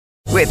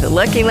With the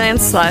Lucky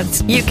Land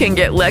Slots, you can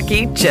get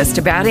lucky just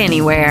about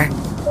anywhere.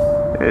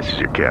 This is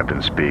your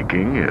captain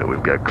speaking.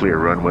 We've got clear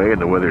runway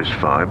and the weather's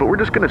fine, but we're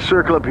just going to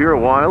circle up here a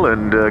while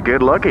and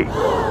get lucky.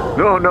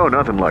 No,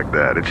 nothing like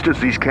that. It's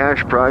just these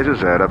cash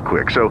prizes add up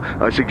quick. So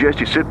I suggest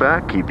you sit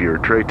back, keep your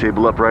tray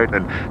table upright,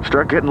 and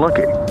start getting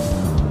lucky.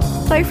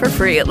 Play for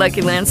free at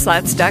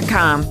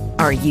LuckyLandSlots.com.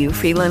 Are you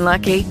feeling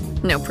lucky?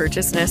 No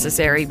purchase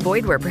necessary.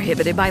 Void where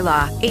prohibited by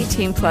law.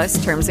 18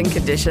 plus terms and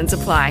conditions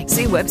apply.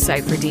 See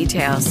website for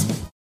details.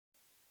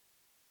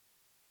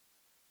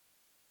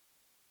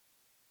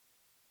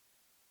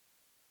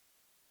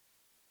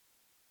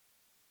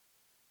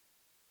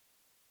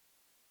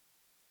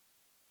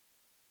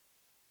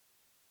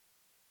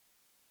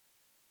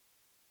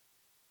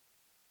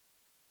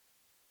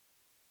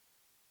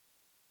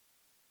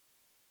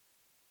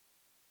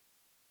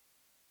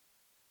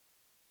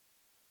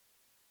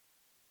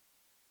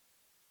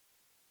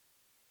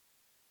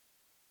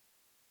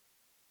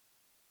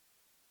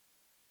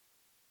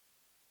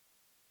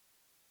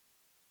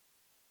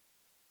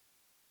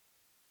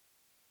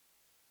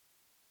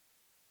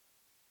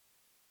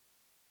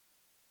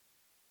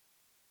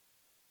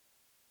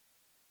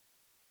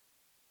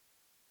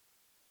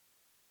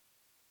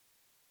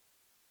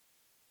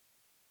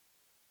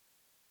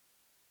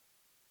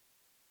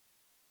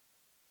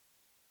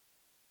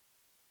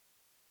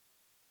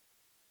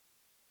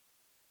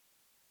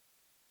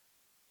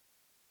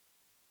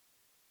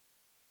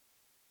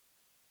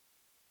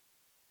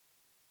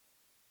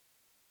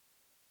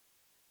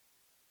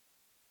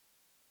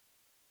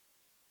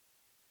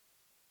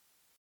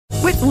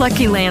 With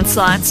Lucky Land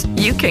Slots,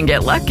 you can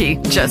get lucky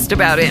just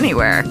about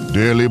anywhere.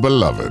 Dearly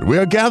beloved, we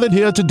are gathered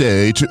here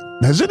today to...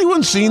 Has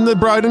anyone seen the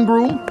bride and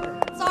groom?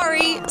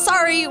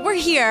 Sorry, we're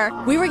here.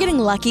 We were getting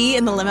lucky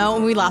in the limo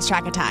and we lost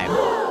track of time.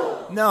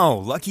 No,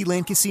 Lucky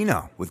Land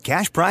Casino, with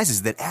cash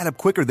prizes that add up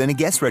quicker than a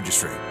guest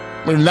registry.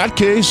 In that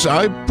case,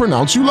 I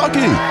pronounce you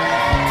lucky.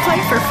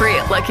 Play for free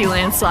at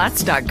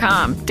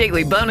LuckyLandSlots.com.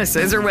 Daily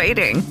bonuses are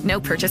waiting. No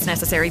purchase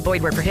necessary.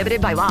 Void where prohibited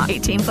by law.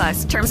 18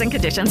 plus. Terms and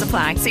conditions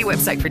apply. See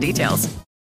website for details.